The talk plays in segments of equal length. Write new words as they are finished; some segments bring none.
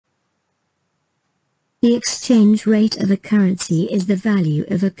The exchange rate of a currency is the value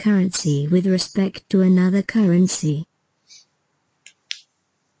of a currency with respect to another currency.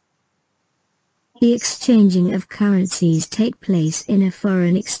 The exchanging of currencies take place in a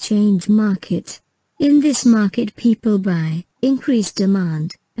foreign exchange market. In this market people buy, increase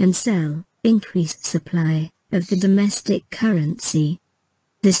demand, and sell, increase supply, of the domestic currency.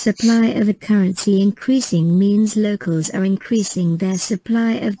 The supply of a currency increasing means locals are increasing their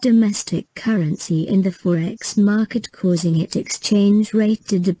supply of domestic currency in the forex market, causing its exchange rate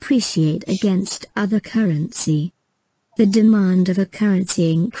to depreciate against other currency. The demand of a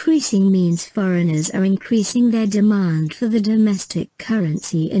currency increasing means foreigners are increasing their demand for the domestic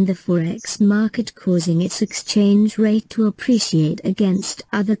currency in the forex market, causing its exchange rate to appreciate against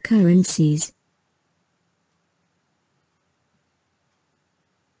other currencies.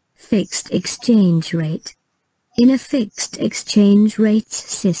 Fixed exchange rate. In a fixed exchange rates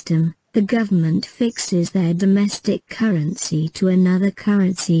system, the government fixes their domestic currency to another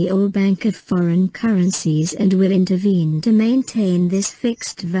currency or bank of foreign currencies and will intervene to maintain this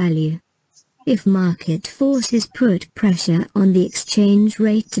fixed value. If market forces put pressure on the exchange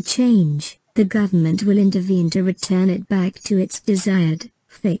rate to change, the government will intervene to return it back to its desired,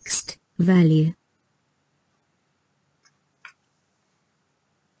 fixed, value.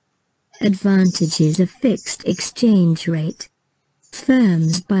 Advantages of fixed exchange rate.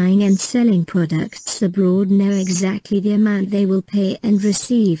 Firms buying and selling products abroad know exactly the amount they will pay and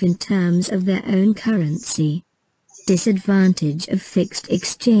receive in terms of their own currency. Disadvantage of fixed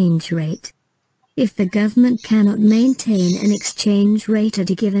exchange rate. If the government cannot maintain an exchange rate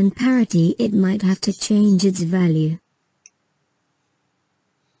at a given parity, it might have to change its value.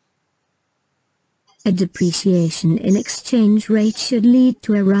 A depreciation in exchange rate should lead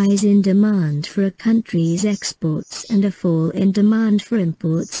to a rise in demand for a country's exports and a fall in demand for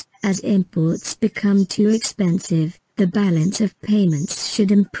imports. As imports become too expensive, the balance of payments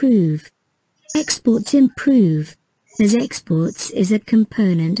should improve. Exports improve. As exports is a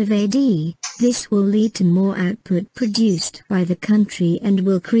component of AD, this will lead to more output produced by the country and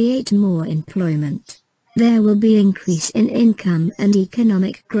will create more employment. There will be increase in income and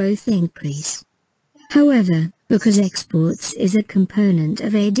economic growth increase. However, because exports is a component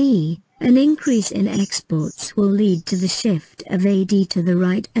of AD, an increase in exports will lead to the shift of AD to the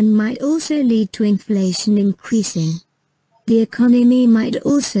right and might also lead to inflation increasing. The economy might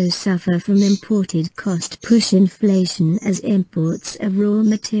also suffer from imported cost push inflation as imports of raw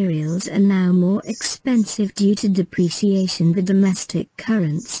materials are now more expensive due to depreciation of the domestic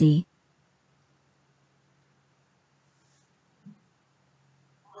currency.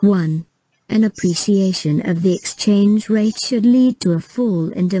 1. An appreciation of the exchange rate should lead to a fall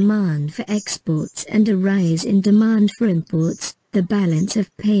in demand for exports and a rise in demand for imports. The balance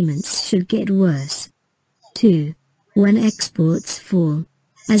of payments should get worse. 2. When exports fall.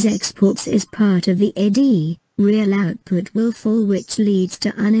 As exports is part of the AD, real output will fall, which leads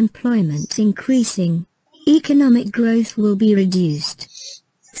to unemployment increasing. Economic growth will be reduced.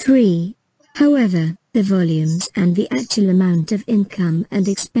 3. However, the volumes and the actual amount of income and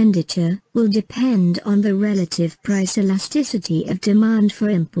expenditure will depend on the relative price elasticity of demand for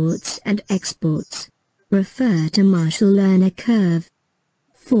imports and exports. Refer to Marshall-Lerner curve.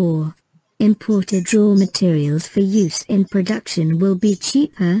 4. Imported raw materials for use in production will be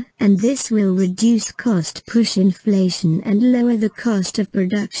cheaper, and this will reduce cost push inflation and lower the cost of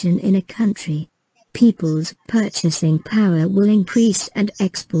production in a country. People's purchasing power will increase and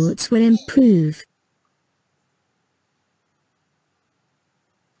exports will improve.